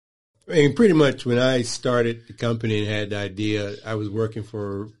I mean, pretty much when I started the company and had the idea, I was working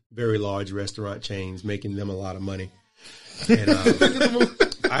for very large restaurant chains, making them a lot of money. And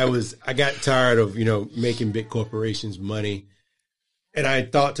I got tired of, making big corporations money. And I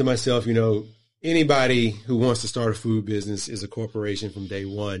thought to myself, anybody who wants to start a food business is a corporation from day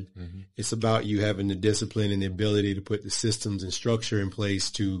one. Mm-hmm. It's about you having the discipline and the ability to put the systems and structure in place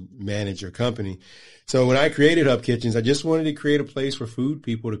to manage your company. So when I created Hub Kitchens, I just wanted to create a place for food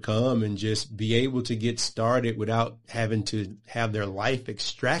people to come and just be able to get started without having to have their life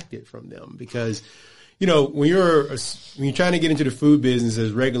extracted from them. Because, when you're trying to get into the food business,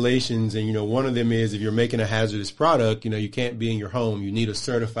 there's regulations, and, one of them is if you're making a hazardous product, you can't be in your home. You need a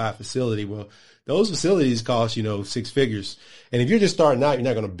certified facility. Well, those facilities cost, 6 figures. And if you're just starting out, you're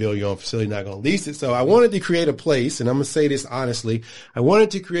not going to build your own facility, you're not going to lease it. So I wanted to create a place, and I'm going to say this honestly, I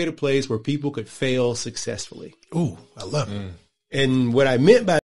wanted to create a place where people could fail successfully. Ooh, I love it. And what I meant by